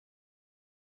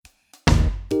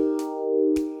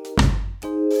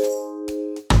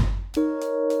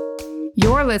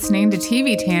You're listening to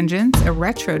TV Tangents, a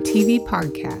retro TV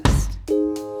podcast.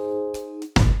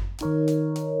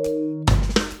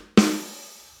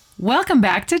 Welcome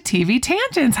back to TV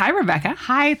Tangents. Hi, Rebecca.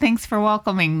 Hi, thanks for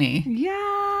welcoming me.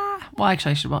 Yeah. Well,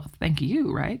 actually, I should thank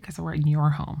you, right? Because we're in your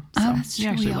home. So that's true.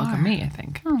 You actually We welcome are. me, I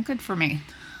think. Oh, good for me.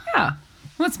 Yeah.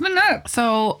 What's been up?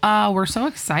 So we're so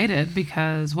excited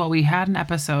because, we had an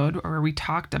episode where we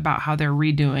talked about how they're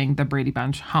redoing the Brady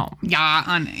Bunch home. Yeah,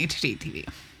 on HGTV.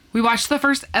 We watched the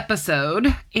first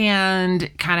episode and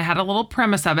kind of had a little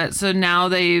premise of it. So now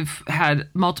they've had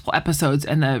multiple episodes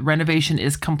and the renovation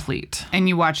is complete. And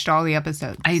you watched all the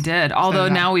episodes. I did. Although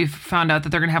now we've found out that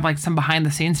they're going to have like some behind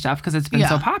the scenes stuff because it's been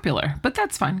so popular. But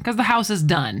that's fine because the house is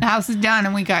done. The house is done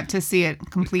and we got to see it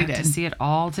completed. We got to see it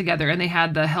all together. And they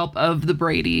had the help of the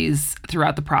Bradys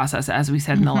throughout the process, as we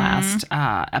said in the last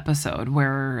episode,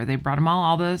 where they brought them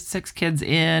all the 6 kids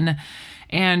in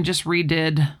and just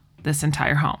redid this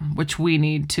entire home, which we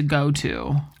need to go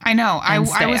to. I know. I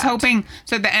was hoping,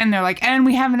 so at the end they're like, and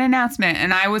we have an announcement.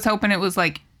 And I was hoping it was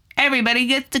like, everybody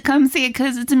gets to come see it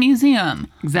because it's a museum.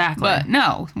 Exactly. But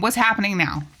no, what's happening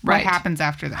now? Right. What happens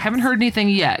after that? I haven't heard anything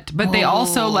yet, but they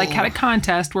also had a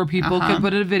contest where people could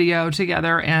put a video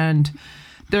together and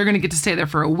they're going to get to stay there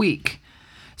for a week.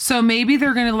 So maybe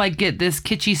they're going to get this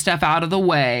kitschy stuff out of the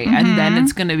way and then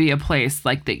it's going to be a place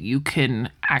that you can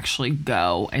actually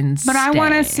go and stay. But I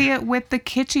want to see it with the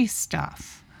kitschy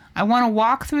stuff. I want to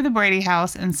walk through the Brady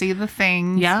house and see the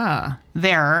things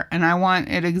there, and I want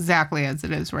it exactly as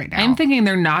it is right now. I'm thinking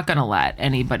they're not going to let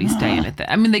anybody stay in it.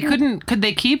 I mean, could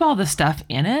they keep all the stuff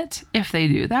in it if they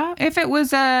do that? If it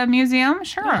was a museum,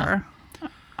 sure. Yeah.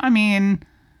 I mean...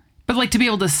 But to be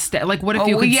able to stay, what if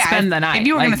you could spend the night? If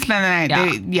you were going to spend the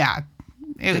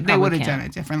night, they would have done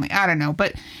it differently. I don't know.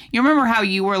 But you remember how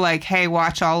you were like, hey,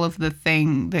 watch all of the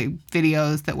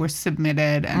videos that were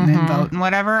submitted and then vote and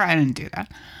whatever? I didn't do that.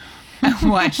 I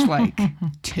watched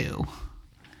 2.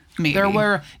 Maybe. There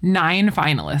were 9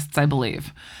 finalists, I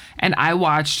believe. And I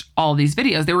watched all these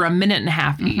videos. They were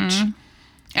 1.5 minutes each.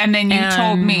 And then you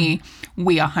told me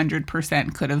we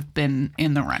 100% could have been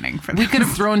in the running for this. We could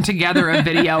have thrown together a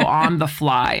video on the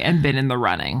fly and been in the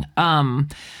running.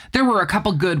 There were a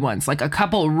couple good ones, a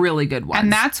couple really good ones.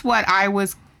 And that's what I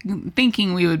was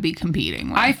thinking we would be competing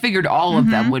with. I figured all of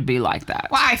them would be like that.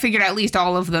 Well, I figured at least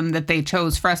all of them that they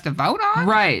chose for us to vote on.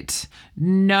 Right.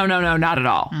 No, not at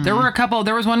all. There were a couple.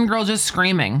 There was one girl just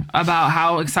screaming about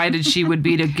how excited she would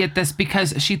be to get this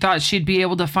because she thought she'd be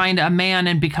able to find a man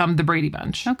and become the Brady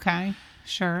Bunch. Okay.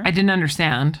 Sure. I didn't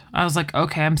understand. I was like,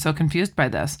 okay, I'm so confused by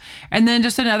this. And then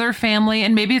just another family,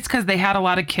 and maybe it's because they had a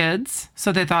lot of kids,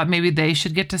 so they thought maybe they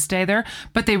should get to stay there.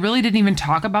 But they really didn't even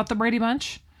talk about the Brady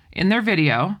Bunch in their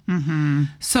video.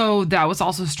 So that was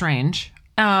also strange.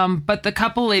 But the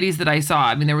couple ladies that I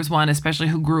saw, there was one especially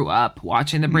who grew up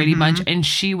watching the Brady Bunch, and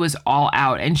she was all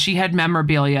out, and she had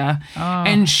memorabilia,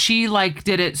 and she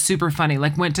did it super funny.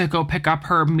 Went to go pick up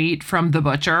her meat from the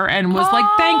butcher and was like,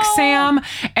 "Thanks, Sam."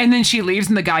 And then she leaves,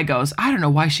 and the guy goes, "I don't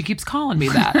know why she keeps calling me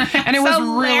that." And it was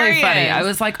really funny. I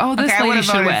was like, "Oh, this lady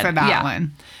should win." For that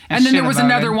one. And then there was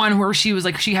another one where she was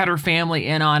she had her family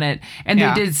in on it and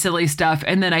they did silly stuff.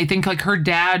 And then I think her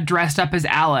dad dressed up as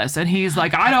Alice and he's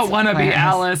like, I don't want to be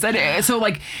Alice. And so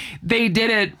they did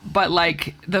it, but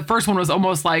the first one was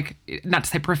almost not to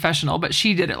say professional, but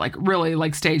she did it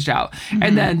really staged out.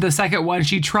 And then the second one,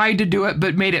 she tried to do it,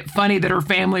 but made it funny that her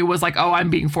family was like, oh, I'm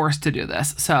being forced to do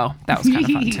this. So that was kind of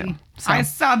fun too. So. I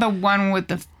saw the one with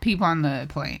the people on the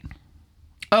plane.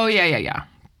 Oh, yeah.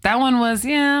 That one was,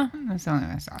 That's the only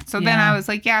one I saw. So then I was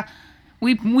like,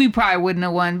 we probably wouldn't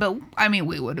have won, but we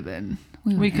would have been.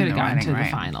 We could have gotten to the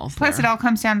finals. Plus, it all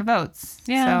comes down to votes.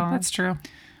 Yeah, that's true.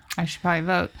 I should probably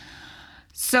vote.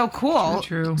 So cool.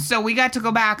 True. So we got to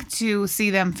go back to see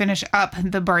them finish up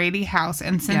the Brady house.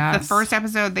 And since the first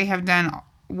episode, they have done,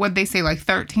 what'd they say,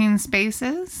 13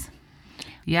 spaces?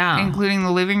 Yeah. Including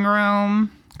the living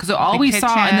room. So all we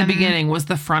saw in the beginning was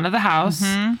the front of the house.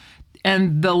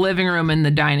 And the living room and the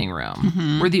dining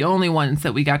room were the only ones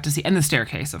that we got to see. And the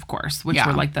staircase, of course, which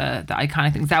were the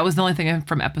iconic things. That was the only thing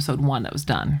from episode 1 that was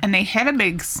done. And they had a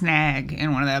big snag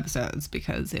in one of the episodes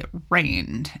because it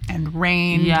rained and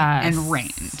rained and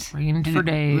rained. Rained for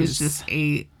days.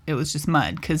 It was just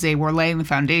mud because they were laying the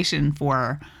foundation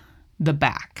for the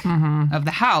back of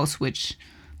the house, which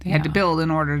they had to build in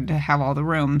order to have all the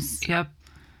rooms. Yep.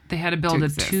 They had to build a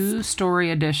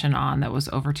 2-story addition on that was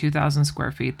over 2,000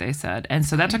 square feet, they said. And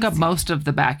so that took up most of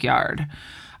the backyard.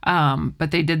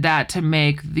 But they did that to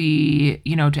make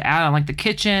to add on like the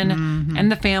kitchen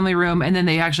and the family room. And then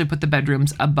they actually put the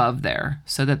bedrooms above there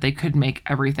so that they could make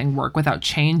everything work without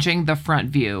changing the front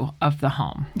view of the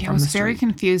home. Yeah, it was very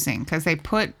confusing because they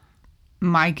put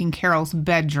Mike and Carol's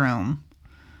bedroom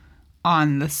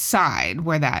on the side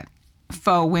where that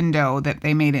faux window that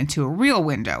they made into a real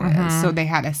window is. So they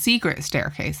had a secret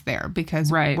staircase there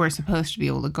because we're supposed to be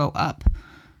able to go up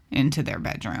into their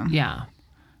bedroom. Yeah.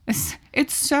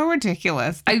 It's so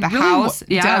ridiculous. The house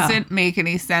doesn't make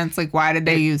any sense. Like, why did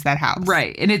they use that house?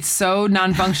 Right. And it's so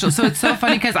non-functional. So it's so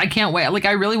funny because I can't wait. Like,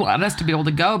 I really want us to be able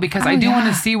to go because I do want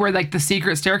to see where, like, the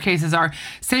secret staircases are.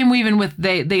 Same even with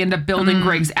they end up building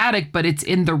Greg's attic, but it's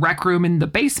in the rec room in the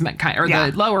basement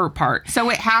the lower part. So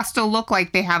it has to look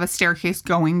like they have a staircase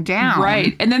going down.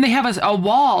 Right. And then they have a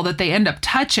wall that they end up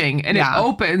touching and it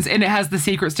opens and it has the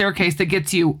secret staircase that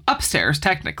gets you upstairs,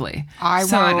 technically. I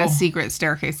want a secret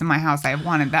staircase in my house. I've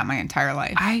wanted that my entire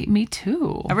life. Me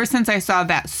too. Ever since I saw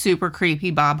that super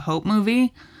creepy Bob Hope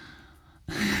movie.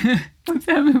 What's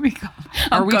that movie called?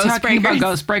 Are we talking about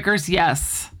Ghostbreakers?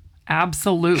 Yes,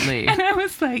 absolutely. And I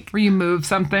was like, where you move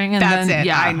something and that's then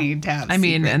it. I need to have and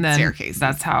then staircases.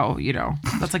 That's how,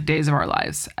 that's like Days of Our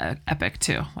Lives epic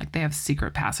too. Like they have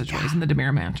secret passageways in the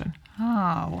DeMere mansion.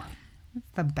 Oh, it's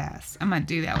the best. I'm going to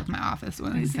do that with my office.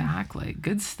 Exactly.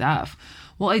 Good stuff.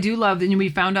 Well, I do love that we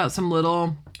found out some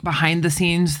little behind the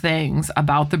scenes things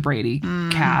about the Brady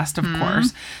cast, of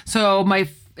course. So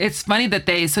it's funny that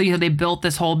they built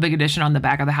this whole big addition on the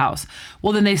back of the house.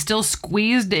 Well, then they still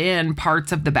squeezed in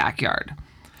parts of the backyard.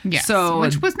 Yes,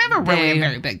 which was never really a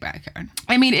very big backyard.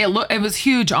 I mean, it was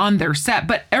huge on their set,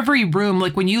 but every room,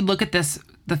 like when you look at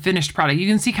the finished product, you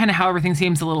can see kind of how everything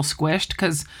seems a little squished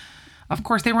because, of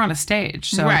course, they were on a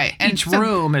stage. So each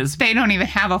room is... They don't even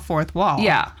have a fourth wall.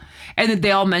 Yeah. And then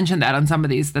they all mentioned that on some of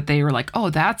these that they were like, oh,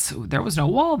 there was no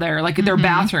wall there. Like in their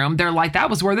bathroom, they're like, that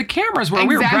was where the cameras were. Exactly.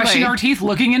 We were brushing our teeth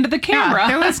looking into the camera. Yeah,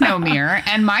 there was no mirror.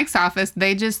 And Mike's office,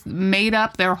 they just made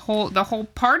up the whole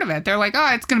part of it. They're like,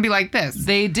 oh, it's going to be like this.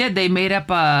 They did. They made up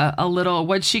a little,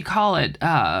 what'd she call it?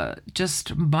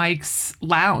 Just Mike's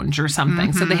lounge or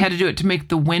something. So they had to do it to make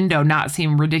the window not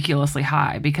seem ridiculously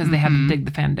high because they had to dig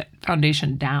the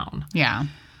foundation down. Yeah.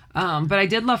 But I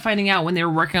did love finding out when they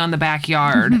were working on the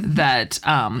backyard that,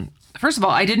 first of all,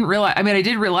 I did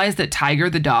realize that Tiger,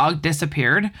 the dog,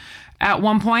 disappeared at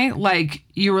one point. Like,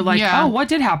 you were like, oh, what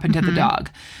did happen to the dog?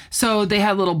 So they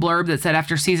had a little blurb that said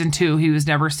after season 2, he was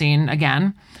never seen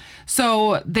again.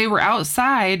 So they were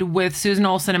outside with Susan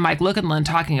Olsen and Mike Lookinland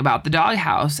talking about the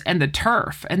doghouse and the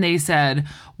turf. And they said,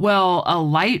 well, a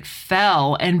light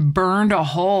fell and burned a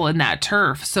hole in that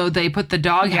turf. So they put the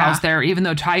doghouse there, even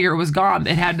though Tiger was gone.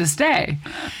 It had to stay.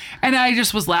 And I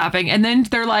just was laughing. And then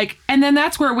they're like, and then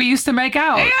that's where we used to make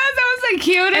out. Yeah, that was the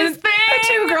cutest thing. The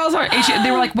two girls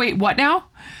they were like, wait, what now?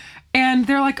 And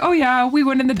they're like, oh, yeah, we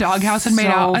went in the doghouse and made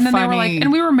out. And then they were like,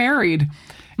 and we were married.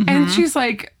 And she's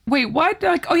like, wait, what?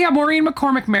 They're like, oh, yeah, Maureen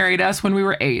McCormick married us when we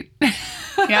were 8.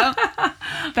 Yep.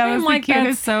 That was like,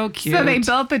 that's so cute. So they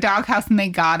built the doghouse and they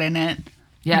got in it.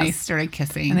 Yes. And they started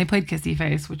kissing. And they played Kissy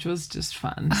Face, which was just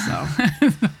fun. So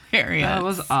that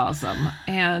was awesome.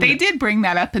 And they did bring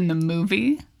that up in the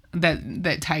movie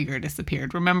that Tiger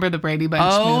disappeared. Remember the Brady Bunch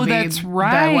movie? Oh, that's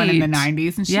right. That one in the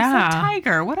 90s. And she's like,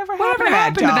 Tiger, whatever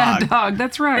happened to that dog?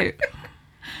 That's right.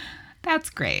 That's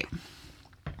great.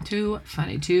 Too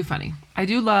funny. I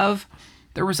do love,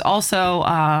 there was also,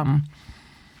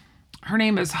 her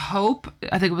name is Hope.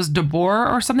 I think it was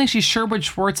DeBoer or something. She's Sherwood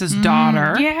Schwartz's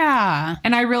daughter. Yeah.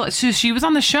 And I realized she was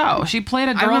on the show. She played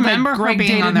a girl that Greg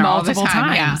dated multiple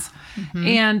times. Yeah.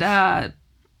 And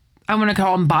I'm going to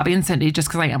call them Bobby and Cindy just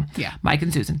because I am. Yeah. Mike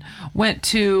and Susan went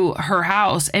to her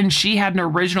house and she had an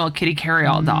original Kitty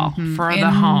Carryall doll for the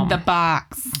home. In the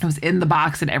box. It was in the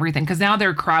box and everything because now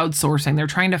they're crowdsourcing. They're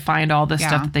trying to find all this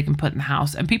stuff that they can put in the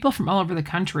house. And people from all over the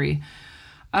country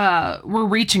were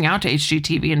reaching out to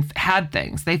HGTV and had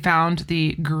things. They found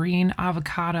the green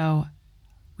avocado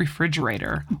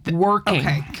refrigerator working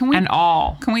and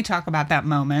all. Can we talk about that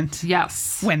moment?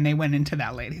 Yes. When they went into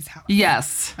that lady's house.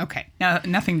 Yes. Okay. Now,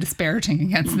 nothing disparaging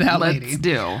against that lady. Let's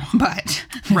do. But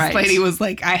this lady was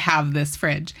like, I have this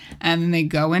fridge. And then they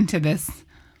go into this,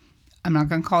 I'm not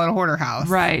going to call it a hoarder house.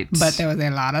 Right. But there was a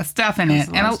lot of stuff in it.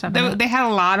 And they had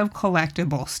a lot of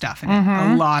collectible stuff in it.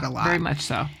 A lot. Very much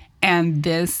so. And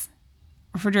this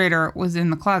refrigerator was in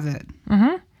the closet.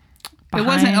 It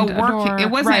wasn't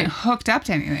It wasn't hooked up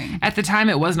to anything. At the time,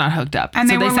 it was not hooked up. And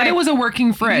so they said it was a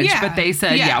working fridge, but they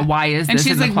said, why is this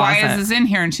in the closet? And she's like, why is this in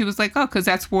here? And she was like, oh, because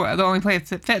that's the only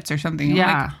place it fits or something.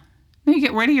 Yeah. Like, no, you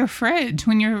get rid of your fridge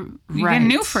when you get a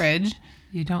new fridge.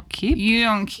 You don't keep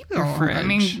the whole fridge. I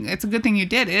mean, it's a good thing you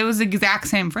did. It was the exact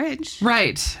same fridge.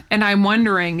 Right. And I'm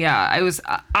wondering, I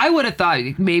would have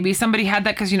thought maybe somebody had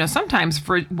that because, sometimes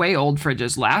way old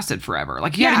fridges lasted forever.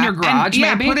 Like you had it in your garage,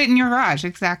 maybe. Put it in your garage.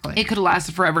 Exactly. It could have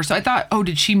lasted forever. So I thought,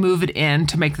 did she move it in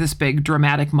to make this big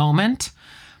dramatic moment?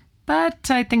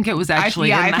 But I think it was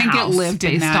actually I think it lived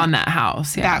based on that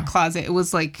house. Yeah. That closet. It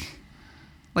was like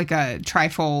a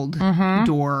trifold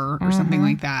door or something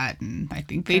like that. And I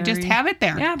think they just have it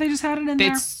there. Yeah, they just had it in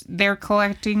there. They're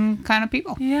collecting kind of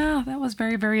people. Yeah, that was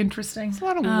very, very interesting. There's a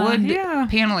lot of wood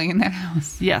paneling in that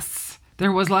house. Yes,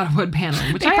 there was a lot of wood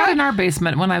paneling, which I had in our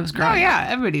basement when I was growing up. Oh, yeah,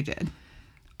 everybody did.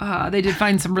 They did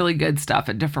find some really good stuff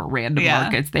at different random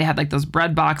markets. They had like those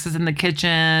bread boxes in the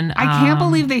kitchen. I can't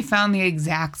believe they found the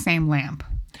exact same lamp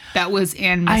that was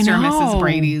in Mr. and Mrs.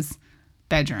 Brady's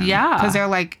bedroom. Yeah. Because they're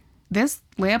like, this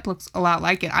lamp looks a lot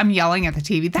like it. I'm yelling at the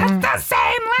TV. That's the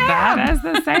same lamp. That is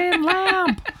the same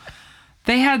lamp.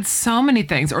 They had so many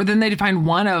things. Or then they'd find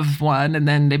one and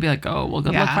then they'd be like, oh, well,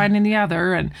 good luck finding the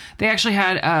other. And they actually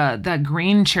had that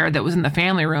green chair that was in the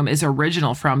family room is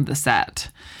original from the set.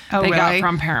 Oh, they really? got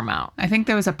from Paramount. I think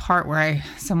there was a part where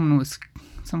one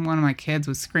of my kids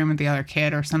was screaming at the other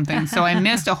kid or something. So I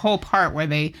missed a whole part where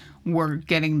they were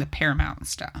getting the Paramount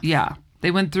stuff. Yeah. They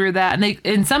went through that,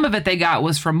 and some of it they got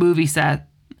was from movie set,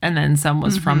 and then some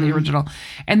was from the original.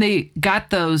 And they got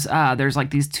those. There's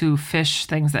like these 2 fish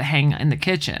things that hang in the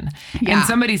kitchen, and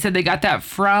somebody said they got that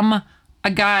from a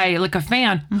guy, like a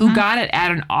fan, who got it at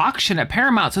an auction at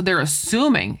Paramount. So they're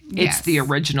assuming it's the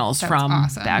originals from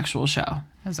the actual show.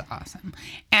 That was awesome.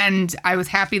 And I was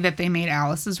happy that they made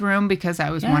Alice's room because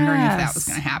I was wondering if that was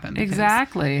going to happen.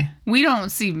 Exactly. We don't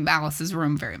see Alice's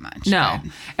room very much. No.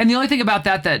 But. And the only thing about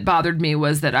that bothered me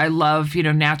was that I love,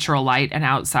 natural light and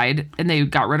outside. And they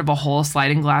got rid of a whole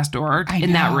sliding glass door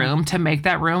in that room to make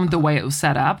that room the way it was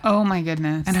set up. Oh, my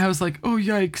goodness. And I was like, oh,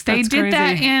 yikes. They did crazy.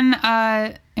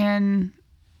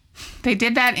 They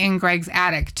did that in Greg's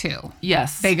attic, too.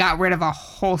 Yes. They got rid of a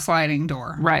whole sliding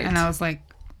door. Right. And I was like,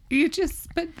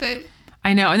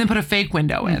 I know, and then put a fake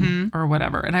window in or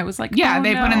whatever. And I was like, they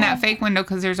put in that fake window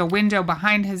because there's a window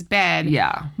behind his bed.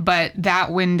 Yeah. But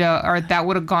that window, or that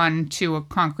would have gone to a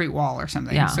concrete wall or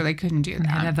something. Yeah. So they couldn't do that. They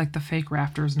had like the fake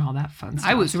rafters and all that fun stuff.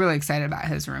 I was really excited about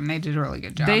his room. They did a really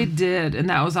good job. They did. And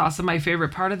that was awesome. My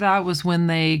favorite part of that was when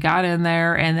they got in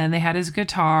there and then they had his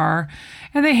guitar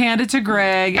and they hand it to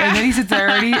Greg and then he sits there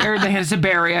or they hand it to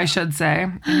Barry, I should say.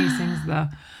 And he sings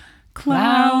the...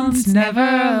 Clowns never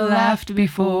laughed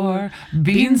before,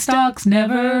 beanstalks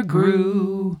never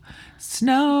grew,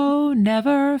 snow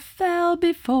never fell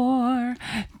before,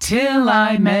 till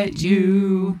I met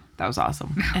you. That was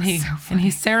awesome. And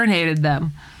he serenaded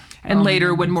them. And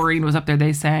later, when Maureen was up there,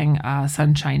 they sang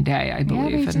Sunshine Day, I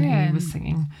believe. And he was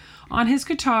singing on his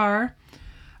guitar.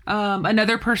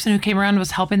 Another person who came around and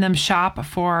was helping them shop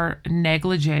for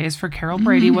negligees for Carol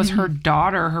Brady was her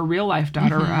daughter, her real life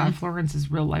daughter,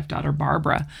 Florence's real life daughter,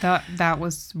 Barbara. That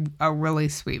was a really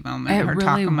sweet moment. Her really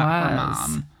talking about her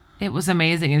mom. It was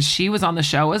amazing. And she was on the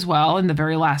show as well in the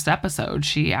very last episode.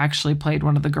 She actually played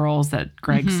one of the girls that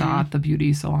Greg saw at the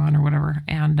beauty salon or whatever.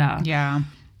 And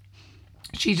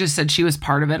she just said she was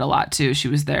part of it a lot too. She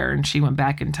was there and she went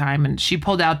back in time and she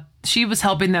was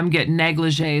helping them get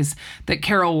negligees that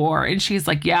Carol wore. And she's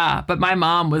like, yeah, but my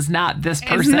mom was not this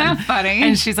person. Isn't that funny?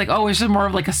 And she's like, oh, it's just more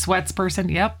of like a sweats person.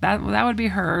 Yep, that would be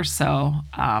her. So,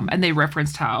 and they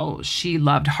referenced how she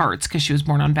loved hearts because she was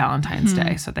born on Valentine's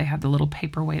Day. So they had the little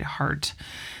paperweight heart.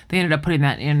 They ended up putting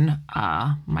that in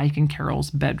Mike and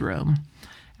Carol's bedroom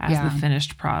as the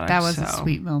finished product. That was a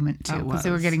sweet moment too, because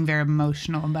they were getting very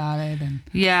emotional about it. And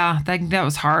yeah, that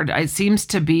was hard. It seems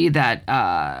to be that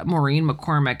Maureen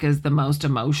McCormick is the most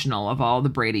emotional of all the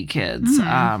Brady kids.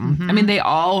 I mean, they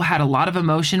all had a lot of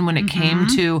emotion when it came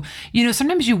to,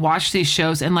 sometimes you watch these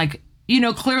shows and like,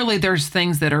 clearly there's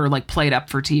things that are like played up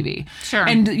for TV. Sure.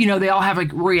 And, they all have like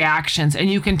reactions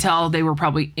and you can tell they were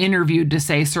probably interviewed to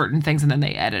say certain things and then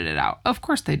they edit it out. Of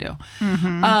course they do.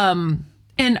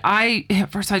 And I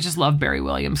just love Barry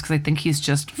Williams because I think he's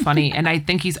just funny. And I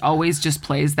think he's always just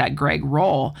plays that Greg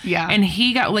role. Yeah. And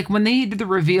he got like when they did the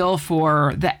reveal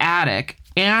for the attic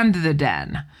and the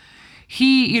den,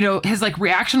 he, his like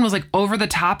reaction was like over the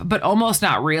top, but almost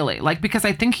not really. Like, because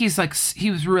I think he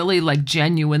was really like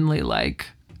genuinely like,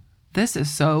 this is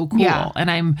so cool. Yeah.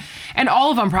 And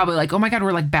all of them probably like, oh my God,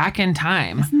 we're like back in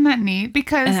time. Isn't that neat?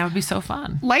 And that would be so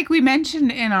fun. Like we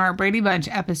mentioned in our Brady Bunch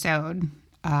episode,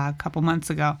 a couple months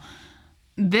ago,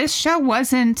 this show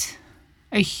wasn't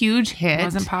a huge hit. It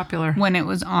wasn't popular when it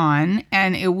was on,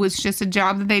 and it was just a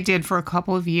job that they did for a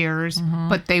couple of years,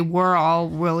 but they were all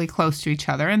really close to each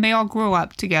other, and they all grew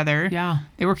up together. Yeah.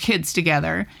 They were kids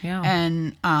together. Yeah.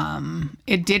 And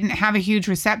it didn't have a huge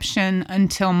reception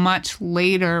until much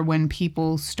later when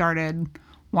people started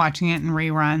watching it in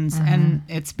reruns, and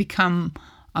it's become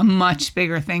a much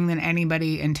bigger thing than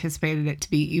anybody anticipated it to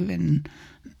be, even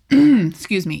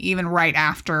even right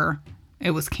after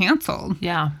it was canceled.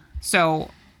 Yeah. So,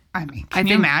 I mean, can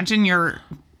you imagine you're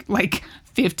like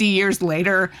 50 years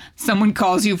later, someone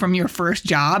calls you from your first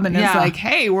job and it's like,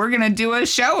 hey, we're going to do a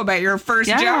show about your first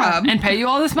job. And pay you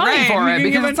all this money for it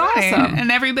because it's awesome. And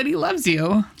everybody loves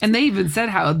you. And they even said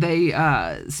how they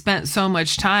spent so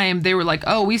much time. They were like,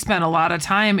 oh, we spent a lot of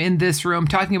time in this room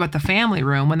talking about the family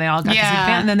room when they all got to see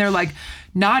family. And then they're like,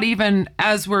 not even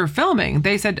as we're filming.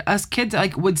 They said us kids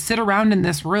like would sit around in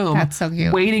this room. That's so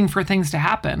cute. Waiting for things to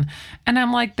happen. And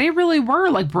I'm like, they really were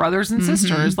like brothers and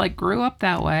sisters, like grew up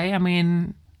that way. I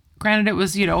mean, granted it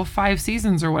was, 5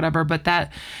 seasons or whatever, but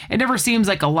that it never seems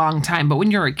like a long time. But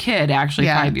when you're a kid, actually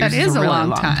 5 years is a really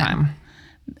long time.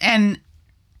 And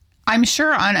I'm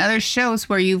sure on other shows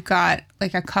where you've got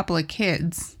like a couple of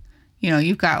kids,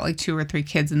 you've got like 2 or 3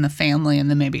 kids in the family and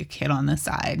then maybe a kid on the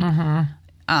side.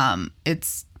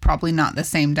 It's probably not the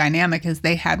same dynamic as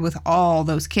they had with all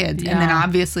those kids. Yeah. And then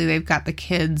obviously they've got the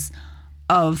kids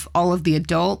of all of the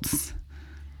adults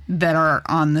that are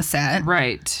on the set.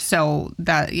 Right. So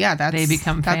they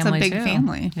become that's a big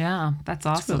family. Yeah, that's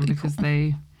awesome really because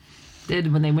they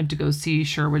did when they went to go see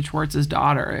Sherwood Schwartz's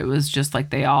daughter. It was just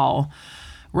like they all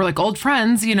were like old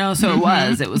friends, so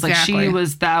it was like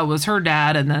that was her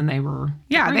dad, and then they were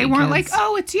they weren't like,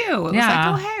 oh, it's you. It was like,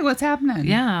 oh, hey, what's happening?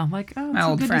 Yeah, like, oh, it's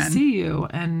so good to see you.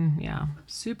 And yeah,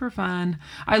 super fun.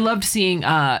 I loved seeing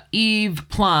Eve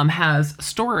Plum has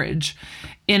storage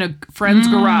in a friend's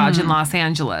garage in Los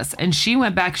Angeles, and she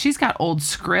went back. She's got old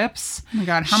scripts. Oh my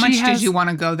God, how much did you want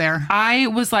to go there? I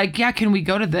was like, yeah, can we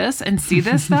go to this and see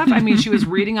this stuff? I mean, she was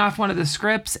reading off one of the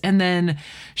scripts, and then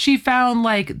she found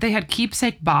like they had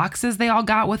keepsake boxes they all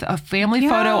got with a family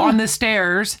photo on the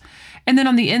stairs. And then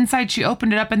on the inside, she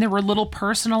opened it up and there were little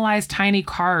personalized tiny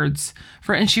cards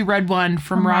and she read one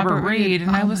from Robert Reed.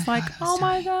 And I was like, oh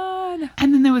my God.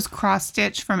 And then there was Cross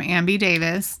Stitch from Ambi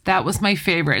Davis. That was my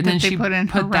favorite. And then she put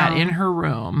that in her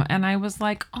room. And I was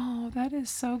like, oh, that is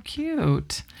so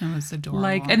cute. It was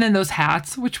adorable. And then those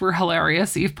hats, which were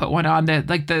hilarious. Eve put one on they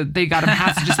got them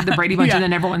hats that just said the Brady Bunch and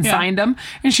then everyone signed them.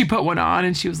 And she put one on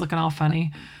and she was looking all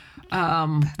funny.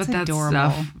 That's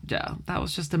adorable. Stuff, that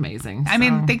was just amazing. I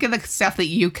mean, think of the stuff that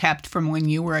you kept from when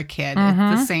you were a kid. It's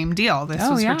the same deal. This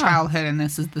was her childhood, and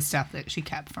this is the stuff that she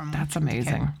kept from. That's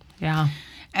amazing. Yeah.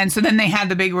 And so then they had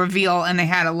the big reveal, and they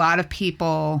had a lot of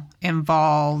people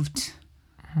involved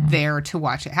there to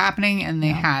watch it happening, and they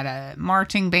had a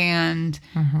marching band.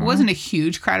 It wasn't a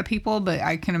huge crowd of people, but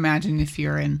I can imagine if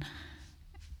you're in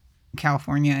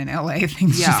California and LA,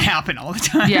 things just happen all the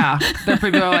time. Yeah. The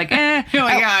people are like, You're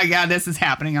like, oh, God, this is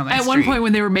happening on my street. At one point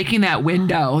when they were making that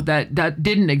window that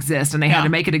didn't exist and they had to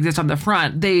make it exist on the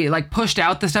front, they like pushed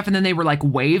out the stuff and then they were like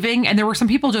waving and there were some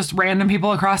people, just random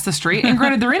people across the street. And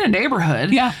granted, they're in a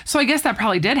neighborhood. Yeah. So I guess that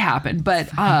probably did happen. But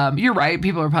you're right.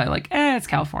 People are probably like, it's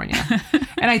California.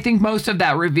 And I think most of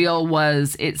that reveal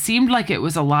it seemed like it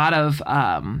was a lot of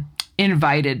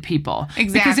invited people.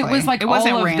 Exactly. Because it was like all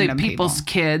of the people. people's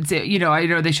kids. I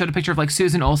know they showed a picture of like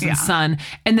Susan Olsen's son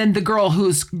and then the girl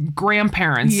whose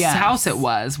grandparents' house it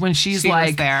was when she like,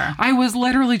 was there. I was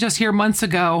literally just here months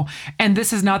ago and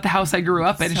this is not the house I grew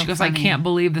up in. And she goes, funny. I can't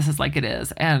believe this is like it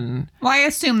is. And I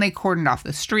assume they cordoned off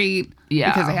the street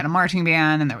because they had a marching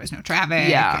band and there was no traffic.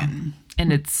 Yeah.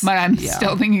 But I'm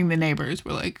still thinking the neighbors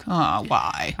were like, oh,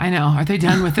 why? I know. Are they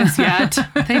done with this yet?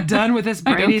 Are they done with this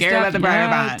Brady I don't care stuff about the Brady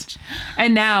Bunch.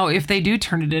 And now, if they do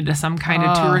turn it into some kind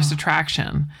of tourist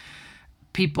attraction,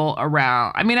 people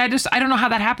around. I mean, I don't know how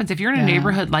that happens. If you're in a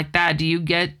neighborhood like that, do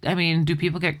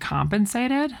people get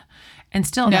compensated? And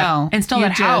still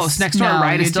that house next door,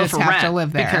 right, is still for rent to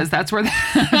live there. Because that's where they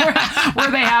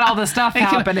had all the stuff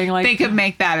happening. They could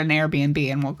make that an Airbnb,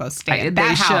 and we'll go stay at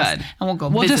that house, and we'll go.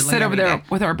 We'll just sit over there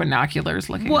with our binoculars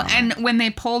looking. Well, and when they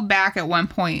pulled back at one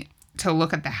point to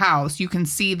look at the house, you can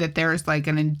see that there's like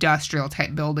an industrial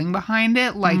type building behind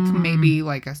it, like maybe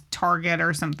like a Target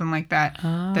or something like that.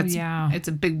 Oh, it's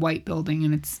a big white building,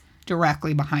 and it's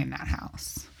directly behind that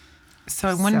house. So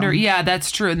I wonder,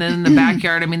 that's true. And then in the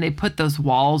backyard, they put those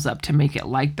walls up to make it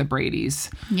like the Brady's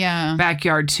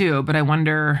backyard too. But I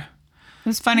wonder. It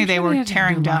was funny, they were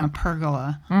tearing down a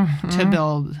pergola to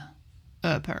build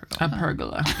a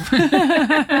pergola.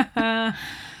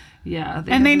 Yeah.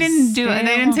 And they didn't do it.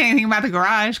 They didn't say anything about the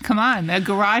garage. Come on. The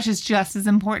garage is just as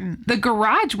important. The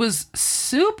garage was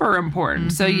super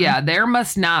important. So yeah, there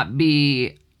must not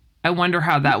be. I wonder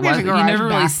how that was. You never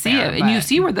really see it. And you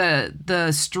see where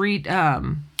the street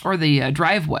or the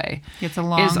driveway is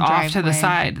off to the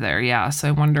side there. Yeah. So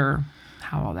I wonder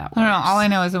how all that works. I don't know. All I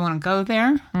know is I want to go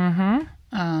there.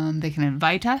 Mm-hmm. They can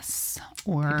invite us,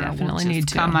 or definitely we'll need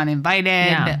to come uninvited.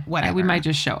 Yeah. Whatever. We might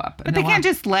just show up. But they can't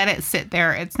just let it sit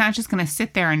there. It's not just going to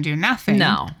sit there and do nothing.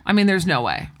 No. I mean, there's no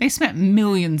way. They spent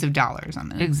millions of dollars on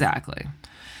this. Exactly.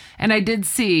 And I did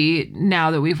see,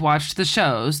 now that we've watched the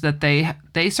shows, that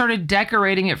they started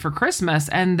decorating it for Christmas,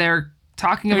 and they're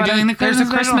talking about doing there's a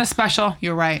Christmas special.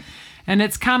 You're right. And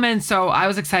it's coming, so I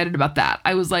was excited about that.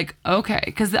 I was like, okay,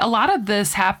 because a lot of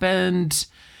this happened,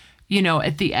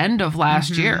 at the end of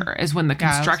last year is when the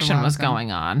construction was going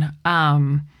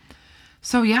on.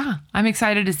 So yeah, I'm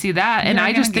excited to see that. And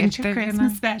I just think your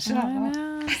Christmas special. I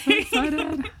know, so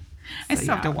excited. I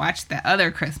still have to watch the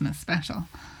other Christmas special.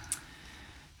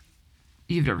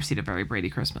 You've never seen a Very Brady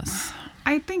Christmas.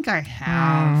 I think I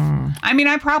have. I mean,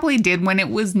 I probably did when it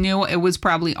was new. It was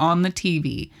probably on the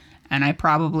TV, and I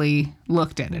probably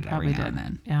looked at it every now and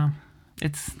then. Yeah,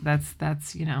 that's.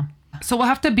 So we'll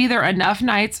have to be there enough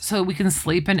nights so we can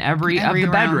sleep in every of the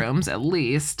bedrooms at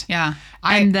least. Yeah,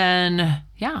 I'm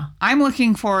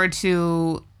looking forward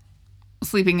to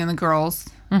sleeping in the girls'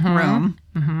 room.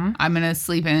 Mm-hmm. I'm gonna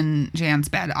sleep in Jan's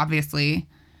bed, obviously,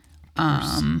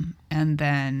 and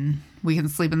then we can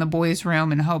sleep in the boys'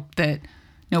 room and hope that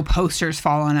no posters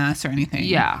fall on us or anything.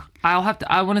 Yeah. I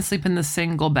want to sleep in the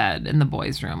single bed in the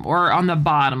boys' room or on the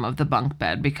bottom of the bunk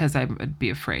bed because I would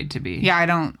be afraid to be. Yeah, I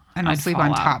don't sleep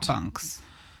on top bunks.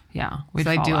 Yeah.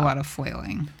 So I do a lot of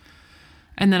flailing.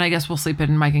 And then I guess we'll sleep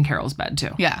in Mike and Carol's bed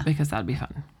too. Yeah. Because that'd be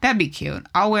fun. That'd be cute.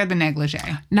 I'll wear the negligee.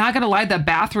 Not gonna lie, the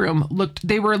bathroom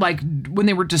they were like, when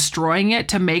they were destroying it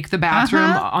to make the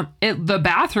bathroom, the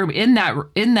bathroom in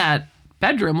that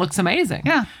bedroom looks amazing.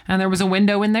 Yeah. And there was a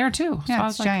window in there too. So yeah, I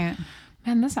was it's giant.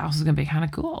 Man, this house is going to be kind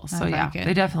of cool. So like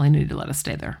they definitely need to let us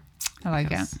stay there. I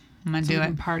like it. I'm going to do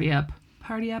it. Party up.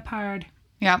 Party up hard.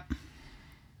 Yep.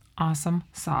 Awesome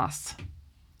sauce.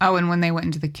 Oh, and when they went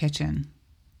into the kitchen.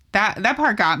 That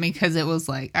part got me because it was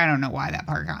like, I don't know why that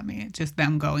part got me. It's just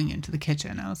them going into the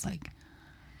kitchen. I was like,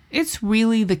 it's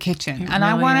really the kitchen. And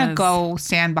I want to go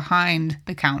stand behind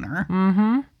the counter.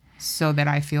 Mm-hmm. So that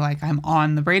I feel like I'm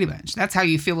on the Brady Bunch. That's how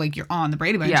you feel like you're on the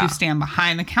Brady Bunch. Yeah. You stand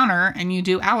behind the counter and you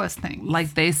do Alice things.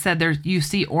 Like they said, you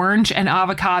see orange and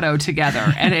avocado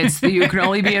together, and you can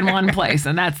only be in one place,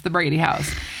 and that's the Brady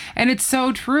house. And it's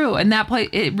so true. And that place,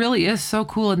 it really is so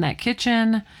cool in that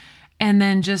kitchen. And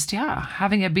then just,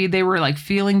 having it be, they were like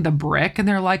feeling the brick, and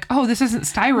they're like, oh, this isn't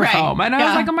styrofoam. Right. And I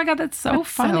was like, oh my God, that's so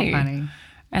funny. So funny.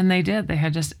 And they did. They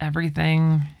had just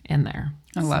everything in there.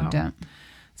 I loved it.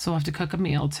 So we'll have to cook a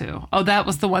meal too. Oh, that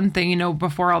was the one thing,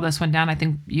 before all this went down, I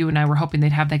think you and I were hoping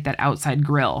they'd have like that outside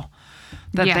grill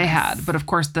that they had. But of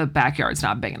course, the backyard's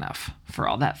not big enough for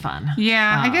all that fun.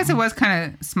 Yeah, I guess it was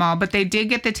kind of small, but they did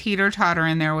get the teeter-totter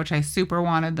in there, which I super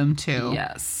wanted them to.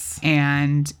 Yes.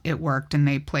 And it worked, and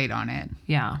they played on it.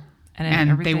 Yeah.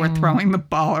 And they were throwing the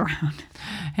ball around.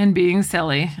 And being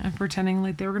silly and pretending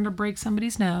like they were going to break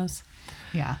somebody's nose.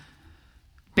 Yeah.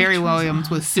 Barry Williams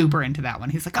was super into that one.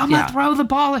 He's like, I'm going to throw the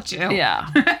ball at you. Yeah.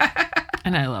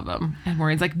 And I love him. And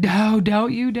Maureen's like, no,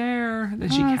 don't you dare. Then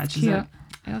she catches it.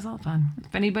 It was all fun.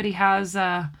 If anybody has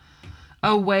a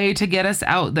way to get us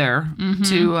out there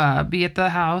to be at the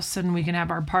house and we can have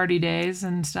our party days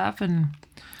and stuff. And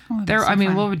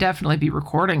we'll definitely be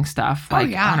recording stuff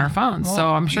on our phones. Well, so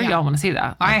I'm sure y'all want to see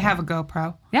that. I have a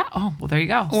GoPro. Yeah. Oh, well, there you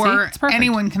go. Or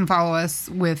anyone can follow us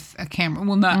with a camera.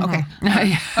 Well, not, okay.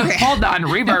 Okay. Hold on.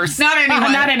 Reverse. Not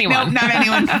anyone. Not anyone. No, not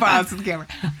anyone can follow us with a camera.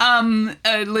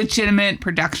 A legitimate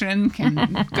production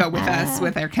can go with us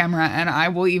with their camera, and I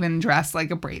will even dress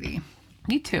like a Brady.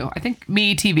 Me too. I think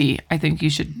TV. I think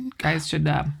guys should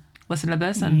listen to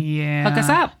this and hook us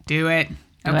up. Do it.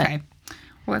 Okay.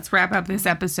 Well, let's wrap up this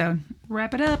episode.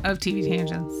 Wrap it up. Of TV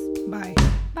Tangents. Bye.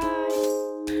 Bye.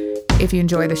 If you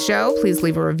enjoy the show, please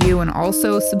leave a review and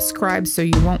also subscribe so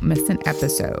you won't miss an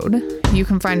episode. You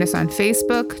can find us on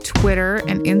Facebook, Twitter,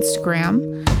 and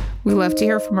Instagram. We love to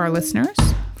hear from our listeners.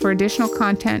 For additional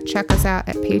content, check us out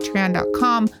at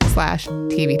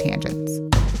patreon.com/TV Tangents.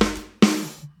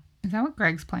 Is that what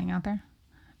Greg's playing out there?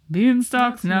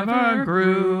 Beanstalks never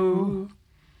grew.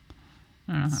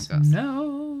 I don't know how it goes.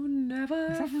 No,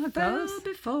 never fell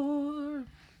before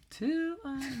till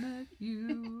I met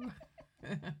you.